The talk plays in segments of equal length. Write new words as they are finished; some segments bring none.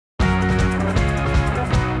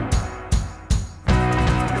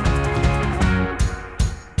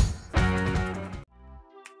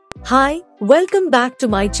Hi, welcome back to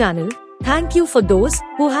my channel. Thank you for those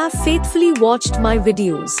who have faithfully watched my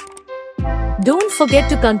videos. Don't forget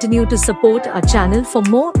to continue to support our channel for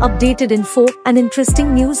more updated info and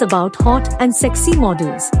interesting news about hot and sexy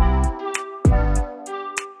models.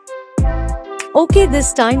 Okay,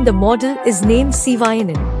 this time the model is named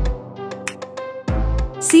Cynn.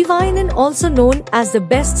 Cynn, also known as the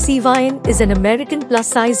Best Cynn, is an American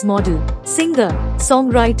plus-size model, singer,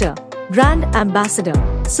 songwriter, brand ambassador,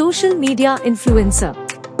 social media influencer,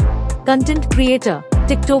 content creator,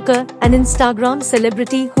 TikToker, and Instagram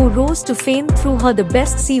celebrity who rose to fame through her The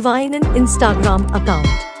Best Cynn Instagram account.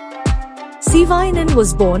 Cynn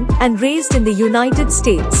was born and raised in the United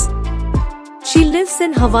States. She lives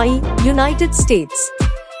in Hawaii, United States.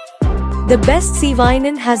 The Best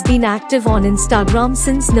Cynn has been active on Instagram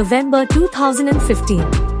since November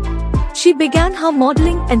 2015. She began her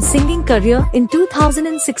modeling and singing career in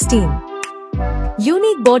 2016.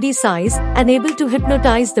 Unique body size and able to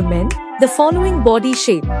hypnotize the men, the following body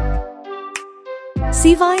shape.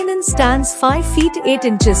 Cynn stands 5 feet 8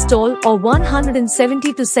 inches tall or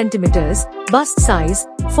 172 centimeters, bust size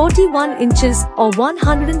 41 inches or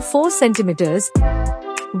 104 centimeters,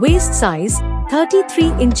 waist size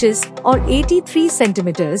 33 inches or 83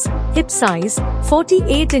 centimeters, hip size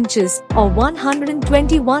 48 inches or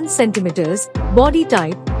 121 centimeters, body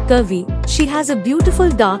type curvy. She has a beautiful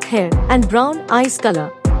dark hair and brown eyes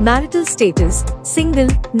color. Marital status single.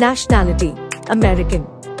 Nationality American.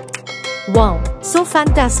 Wow, so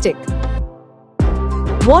fantastic.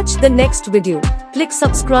 Watch the next video. Click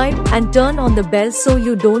subscribe and turn on the bell so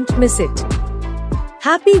you don't miss it.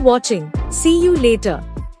 Happy watching. See you later.